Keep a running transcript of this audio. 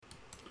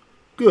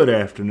Good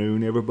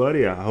afternoon,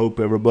 everybody. I hope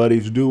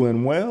everybody's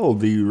doing well.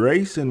 The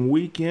racing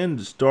weekend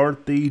to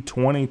start the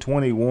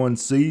 2021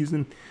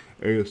 season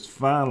is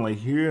finally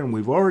here, and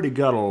we've already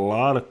got a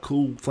lot of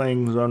cool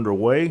things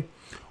underway.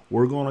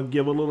 We're going to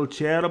give a little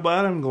chat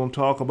about them, going to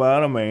talk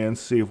about them, and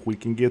see if we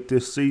can get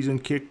this season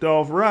kicked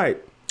off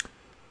right.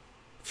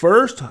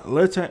 First,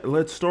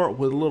 let's start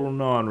with a little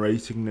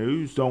non-racing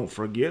news. Don't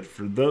forget,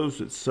 for those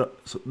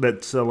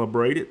that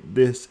celebrate it,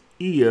 this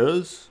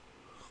is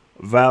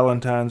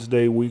Valentine's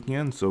Day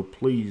weekend, so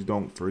please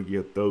don't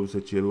forget those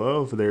that you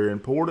love. They're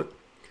important.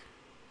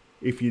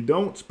 If you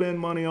don't spend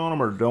money on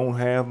them or don't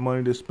have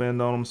money to spend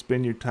on them,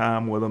 spend your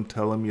time with them.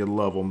 Tell them you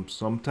love them.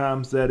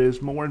 Sometimes that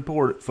is more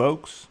important,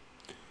 folks.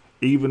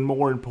 Even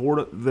more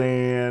important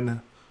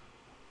than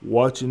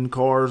watching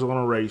cars on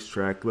a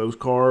racetrack. Those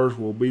cars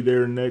will be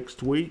there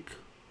next week.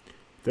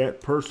 That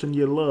person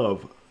you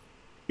love,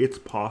 it's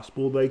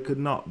possible they could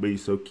not be,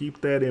 so keep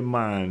that in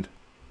mind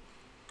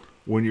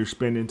when you're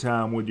spending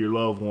time with your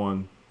loved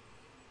one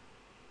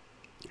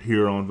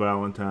here on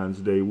Valentine's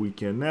Day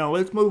weekend. Now,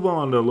 let's move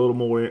on to a little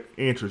more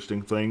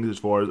interesting things as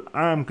far as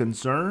I'm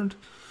concerned.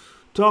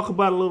 Talk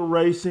about a little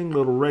racing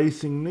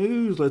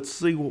news. Let's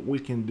see what we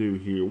can do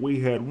here.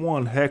 We had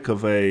one heck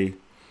of a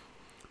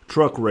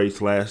truck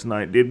race last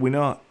night, did we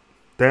not?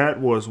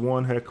 That was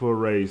one heck of a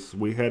race.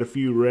 We had a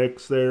few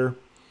wrecks there.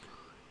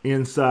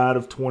 Inside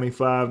of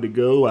 25 to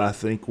go, I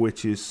think,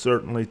 which is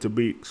certainly to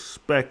be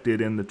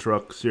expected in the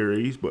truck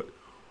series. But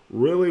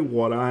really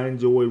what I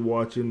enjoyed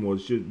watching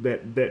was just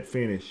that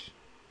finish.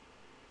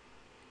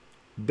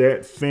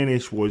 That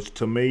finish was,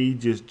 to me,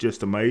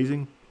 just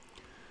amazing.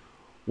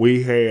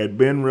 We had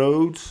Ben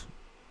Rhodes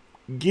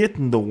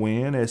getting the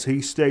win, as he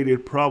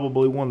stated,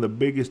 probably one of the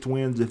biggest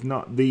wins, if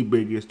not the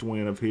biggest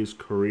win of his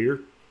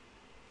career.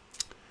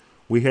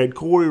 We had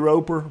Corey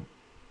Roper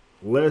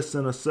less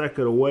than a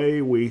second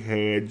away. We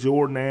had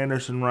Jordan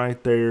Anderson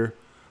right there.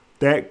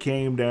 That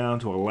came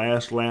down to a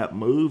last lap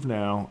move.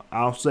 Now,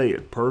 I'll say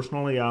it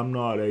personally, I'm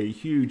not a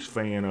huge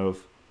fan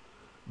of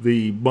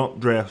the bump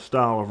draft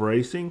style of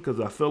racing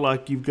because I feel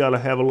like you've got to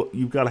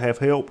have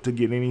help to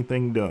get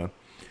anything done.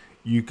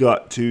 You've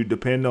got to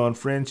depend on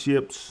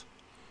friendships,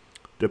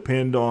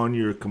 depend on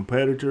your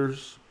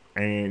competitors,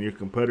 and your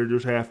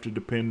competitors have to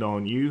depend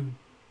on you.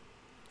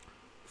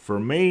 For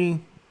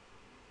me,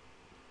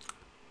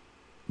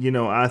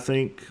 I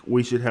think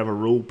we should have a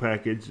rule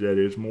package that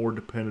is more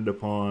dependent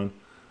upon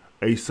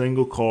a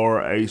single car,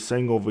 a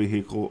single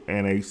vehicle,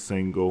 and a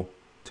single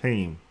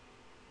team.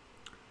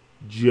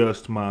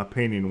 Just my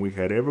opinion. We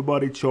had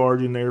everybody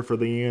charging there for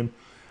the end.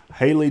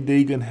 Haley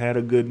Deegan had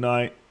a good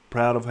night.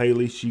 Proud of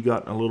Haley. She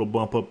got a little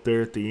bump up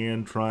there at the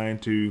end trying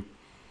to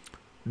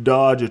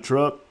dodge a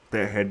truck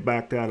that had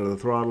backed out of the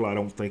throttle. I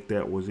don't think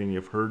that was any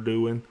of her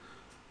doing.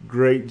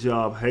 Great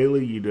job,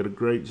 Haley. You did a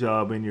great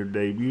job in your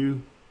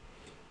debut.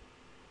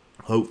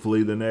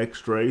 Hopefully the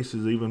next race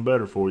is even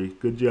better for you.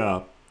 Good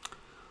job.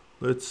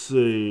 Let's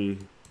see.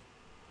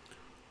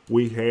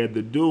 We had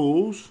the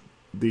duels,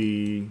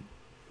 the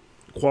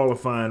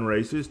qualifying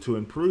races to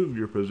improve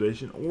your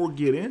position or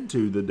get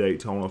into the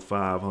Daytona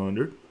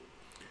 500.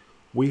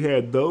 We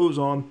had those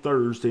on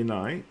Thursday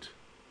night.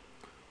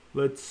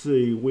 Let's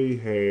see. We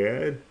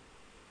had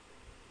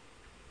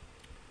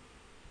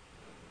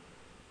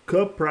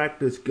Cup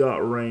practice got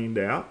rained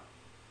out.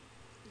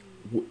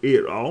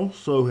 It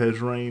also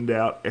has rained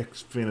out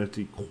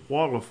Xfinity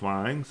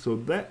qualifying, so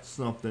that's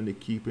something to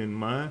keep in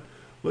mind.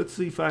 Let's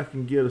see if I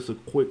can get us a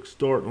quick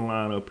starting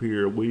lineup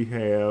here. We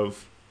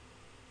have,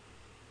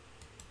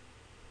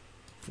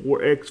 for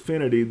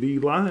Xfinity, the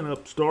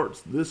lineup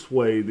starts this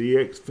way. The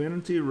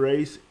Xfinity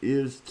race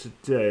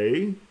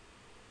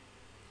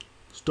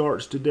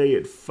starts today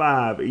at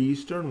 5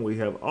 Eastern. We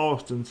have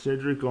Austin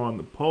Cedric on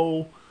the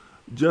pole,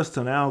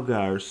 Justin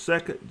Allgaier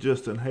second,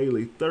 Justin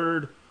Haley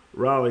third,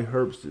 Riley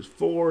Herbst is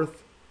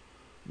fourth.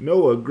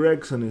 Noah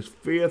Gregson is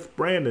fifth.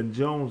 Brandon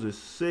Jones is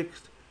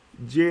sixth.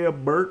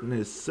 Jeb Burton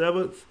is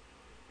seventh.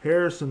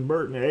 Harrison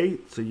Burton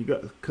eighth. So you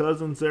got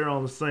cousins there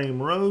on the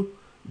same row.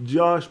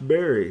 Josh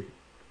Berry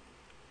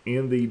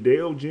in the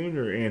Dale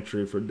Jr.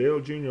 entry for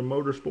Dale Jr.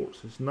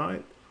 Motorsports is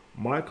ninth.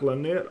 Mike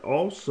Lynette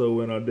also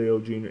in a Dale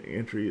Jr.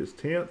 entry is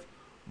 10th.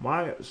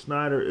 Myatt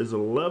Snyder is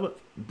 11th.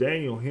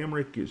 Daniel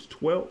Hemrick is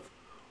 12th.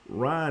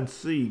 Ryan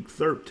Sieg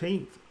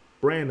 13th.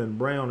 Brandon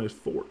Brown is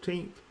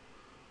 14th.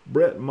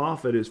 Brett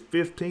Moffitt is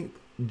 15th.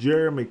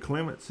 Jeremy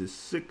Clements is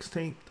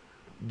 16th.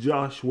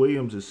 Josh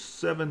Williams is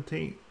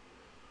 17th.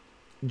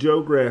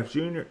 Joe Graff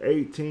Jr.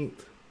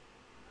 18th.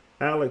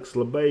 Alex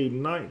LeBay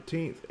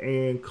 19th.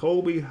 And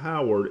Colby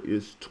Howard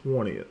is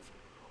 20th.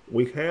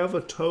 We have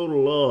a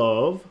total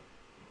of,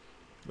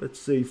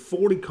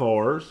 40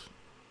 cars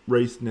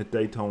racing at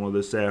Daytona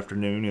this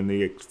afternoon in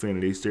the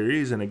Xfinity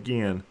Series. And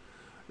again,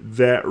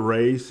 that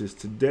race is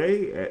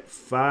today at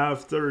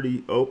 5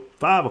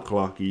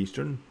 o'clock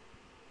Eastern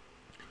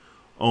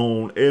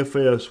on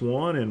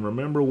FS1. And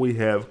remember, we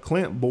have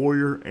Clint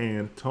Boyer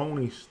and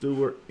Tony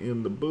Stewart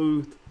in the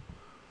booth.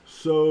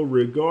 So,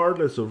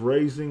 regardless of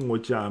racing,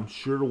 which I'm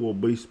sure will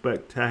be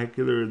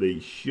spectacular, the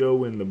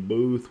show in the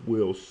booth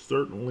will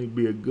certainly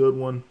be a good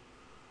one.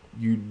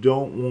 You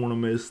don't want to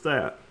miss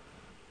that.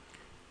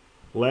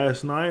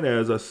 Last night,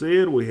 as I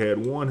said, we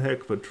had one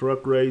heck of a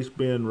truck race.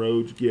 Ben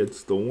Rhodes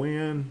gets the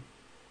win.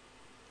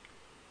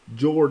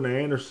 Jordan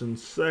Anderson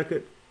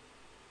second.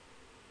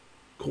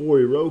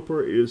 Corey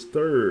Roper is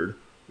third.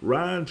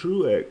 Ryan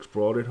Truex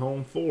brought it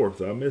home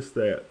fourth. I missed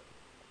that.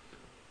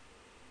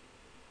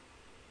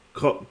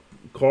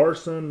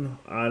 Carson,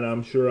 and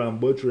I'm sure I'm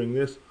butchering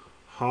this,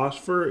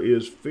 Hosfer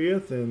is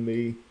fifth in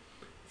the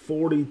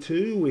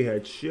 42. We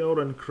had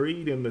Sheldon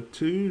Creed in the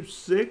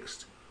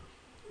 2-6.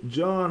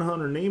 John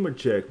Hunter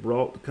Nemechek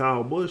brought the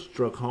Kyle Busch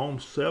truck home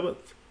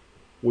seventh.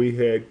 We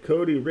had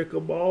Cody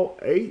Rickaball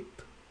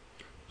eighth.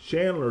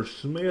 Chandler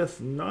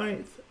Smith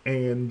ninth.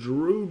 And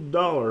Drew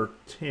Dollar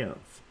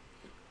 10th.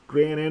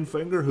 Grant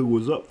Enfinger, who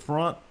was up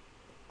front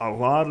a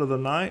lot of the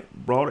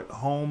night, brought it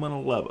home in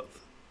 11th.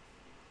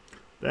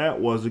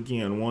 That was,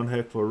 again, one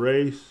heck of a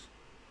race.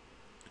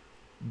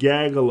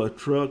 Gaggle of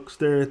trucks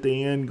there at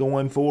the end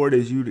going forward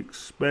as you'd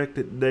expect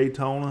at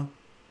Daytona.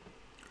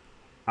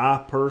 I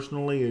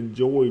personally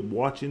enjoyed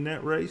watching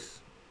that race.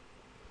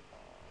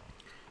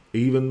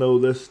 Even though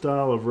this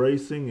style of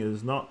racing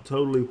is not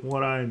totally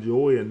what I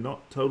enjoy and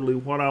not totally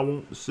what I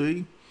want to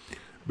see,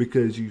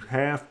 because you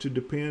have to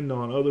depend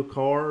on other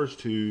cars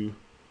to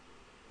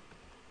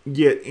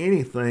get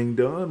anything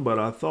done. But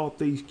I thought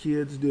these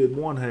kids did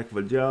one heck of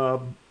a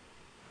job.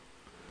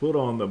 Put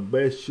on the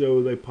best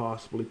show they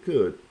possibly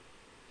could.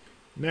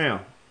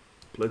 Now,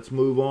 let's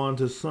move on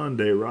to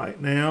Sunday. Right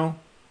now,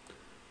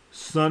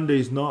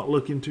 Sunday's not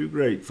looking too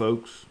great,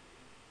 folks.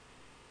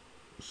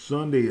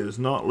 Sunday is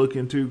not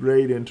looking too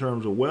great in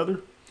terms of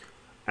weather.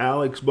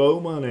 Alex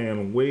Bowman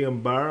and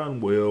William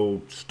Byron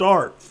will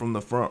start from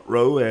the front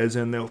row, as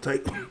in they'll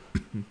take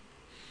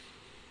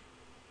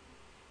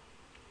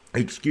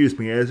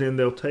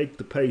they'll take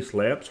the pace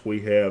laps.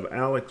 We have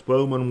Alex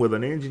Bowman with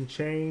an engine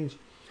change.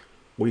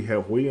 We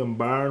have William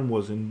Byron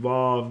was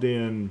involved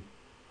in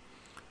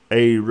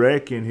a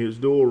wreck in his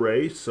dual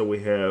race. So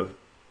we have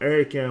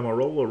Eric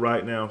Amarola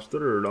right now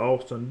third,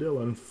 Austin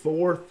Dillon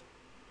fourth,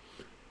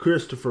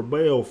 Christopher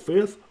Bell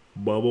fifth,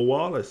 Bubba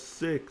Wallace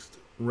sixth,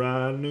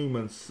 Ryan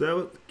Newman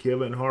seventh,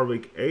 Kevin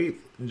Harvick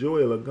eighth,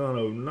 Joey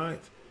Logano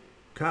ninth,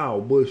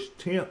 Kyle Busch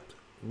 10th,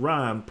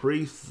 Ryan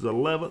Preece is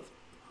 11th,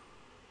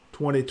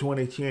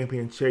 2020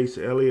 champion Chase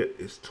Elliott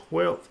is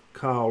 12th,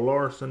 Kyle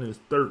Larson is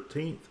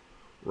 13th,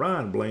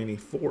 Ryan Blaney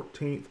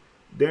 14th,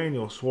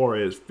 Daniel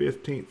Suarez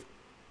 15th,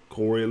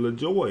 Corey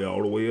LaJoy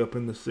all the way up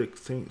in the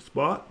 16th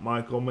spot,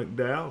 Michael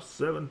McDowell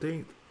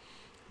 17th,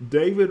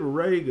 David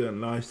Reagan,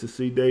 nice to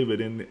see David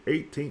in the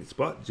 18th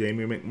spot,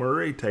 Jamie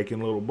McMurray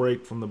taking a little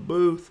break from the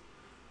booth,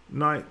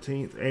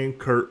 19th, and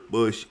Kurt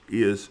Busch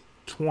is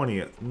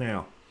 20th.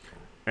 Now,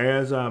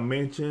 as I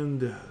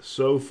mentioned,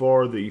 so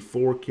far the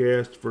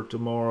forecast for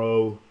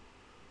tomorrow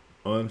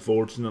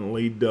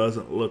unfortunately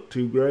doesn't look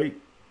too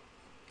great.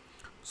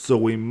 So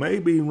we may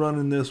be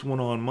running this one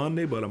on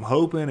Monday, but I'm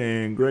hoping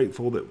and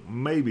grateful that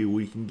maybe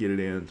we can get it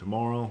in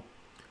tomorrow.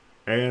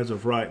 As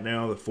of right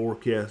now, the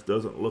forecast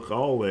doesn't look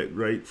all that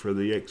great for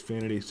the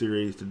Xfinity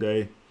Series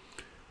today.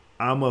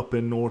 I'm up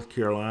in North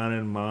Carolina,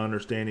 and my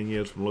understanding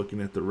is from looking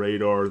at the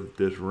radar that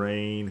this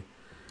rain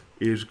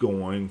is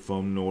going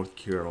from North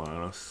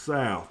Carolina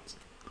south.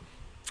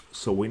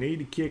 So we need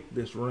to kick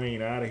this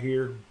rain out of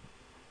here.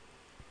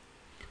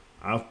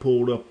 I've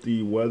pulled up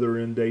the weather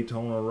in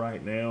Daytona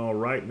right now.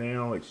 Right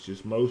now, it's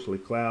just mostly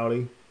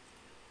cloudy.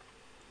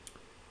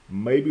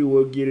 Maybe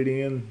we'll get it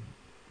in.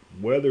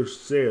 Weather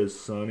says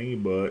sunny,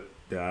 but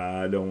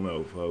I don't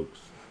know, folks.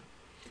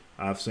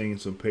 I've seen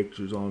some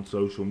pictures on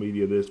social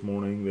media this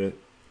morning that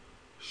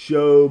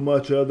show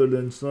much other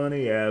than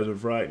sunny. As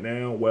of right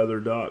now,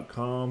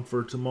 weather.com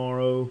for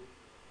tomorrow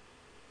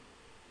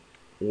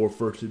or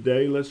for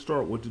today, let's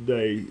start with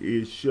today,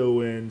 is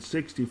showing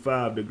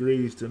 65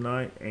 degrees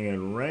tonight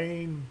and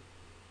rain.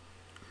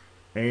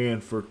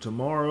 And for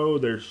tomorrow,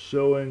 they're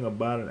showing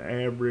about an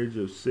average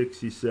of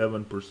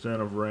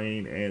 67% of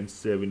rain and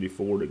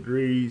 74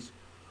 degrees.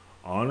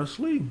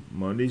 Honestly,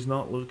 Monday's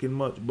not looking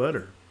much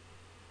better.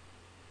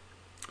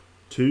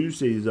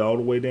 Tuesday's all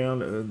the way down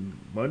to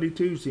Monday,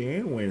 Tuesday,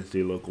 and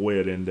Wednesday look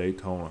wet in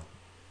Daytona.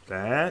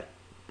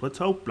 Let's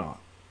hope not.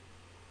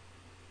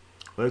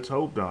 Let's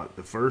hope not.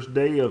 The first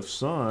day of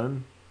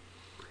sun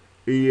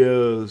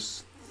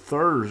is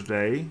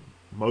Thursday,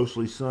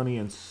 mostly sunny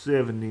and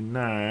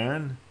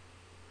 79.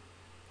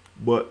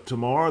 But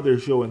tomorrow they're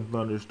showing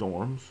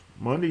thunderstorms.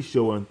 Monday's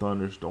showing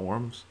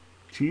thunderstorms.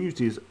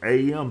 Tuesday's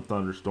AM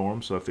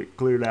thunderstorms, so if it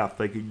cleared out,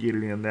 they could get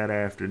it in that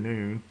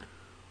afternoon.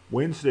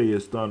 Wednesday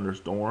is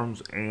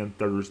thunderstorms, and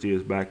Thursday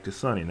is back to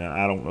sunny. Now,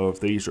 I don't know if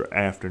these are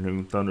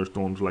afternoon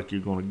thunderstorms like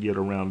you're going to get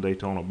around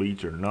Daytona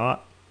Beach or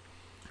not.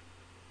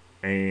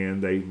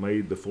 And they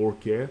made the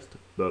forecast.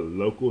 The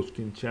locals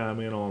can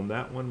chime in on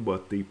that one,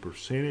 but the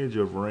percentage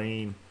of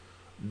rain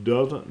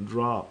doesn't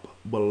drop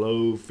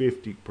below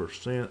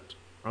 50%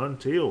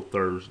 until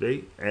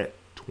Thursday at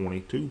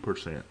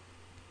 22%.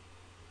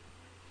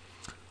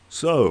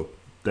 So,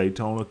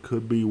 Daytona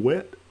could be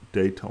wet.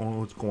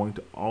 Daytona is going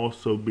to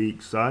also be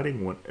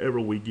exciting whenever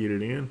we get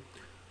it in.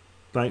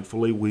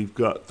 Thankfully, we've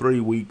got 3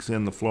 weeks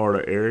in the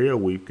Florida area.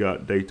 We've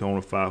got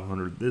Daytona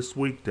 500 this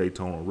week,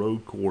 Daytona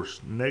Road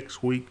Course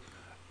next week,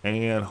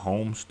 and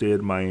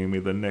Homestead, Miami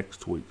the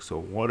next week. So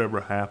whatever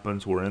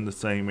happens, we're in the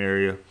same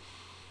area.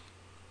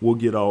 We'll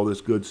get all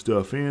this good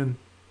stuff in.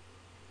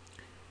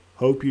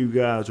 Hope you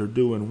guys are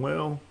doing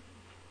well.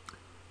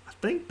 I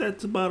think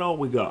that's about all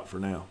we got for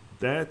now.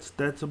 That's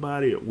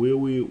about it. We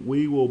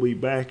will be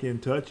back in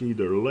touch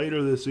either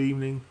later this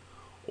evening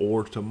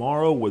or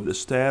tomorrow with the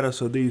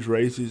status of these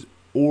races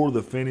or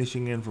the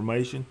finishing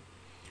information.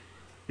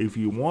 If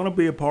you want to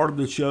be a part of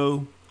the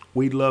show,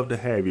 we'd love to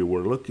have you.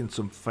 We're looking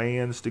some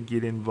fans to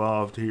get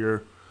involved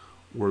here.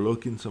 We're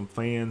looking some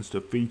fans to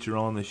feature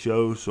on the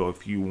show. So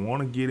if you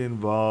want to get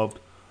involved,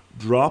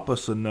 drop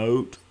us a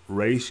note,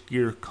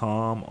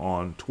 RaceGearCom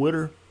on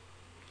Twitter,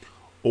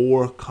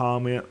 or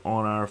comment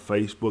on our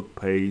Facebook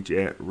page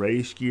at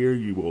RaceGear.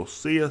 You will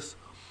see us,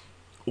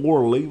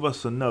 or leave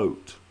us a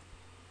note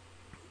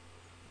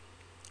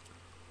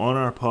on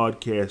our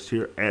podcast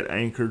here at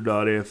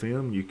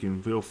anchor.fm. You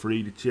can feel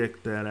free to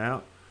check that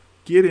out.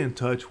 Get in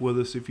touch with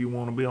us if you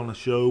want to be on the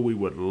show. We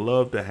would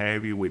love to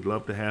have you. We'd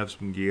love to have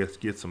some guests,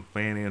 get some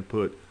fan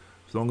input.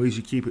 As long as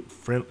you keep it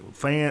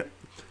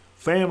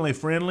family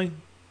friendly,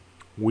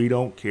 we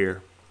don't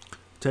care.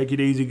 Take it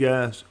easy,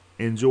 guys.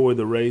 Enjoy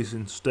the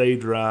racing. Stay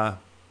dry.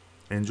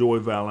 Enjoy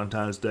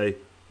Valentine's Day.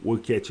 We'll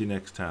catch you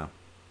next time.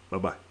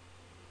 Bye-bye.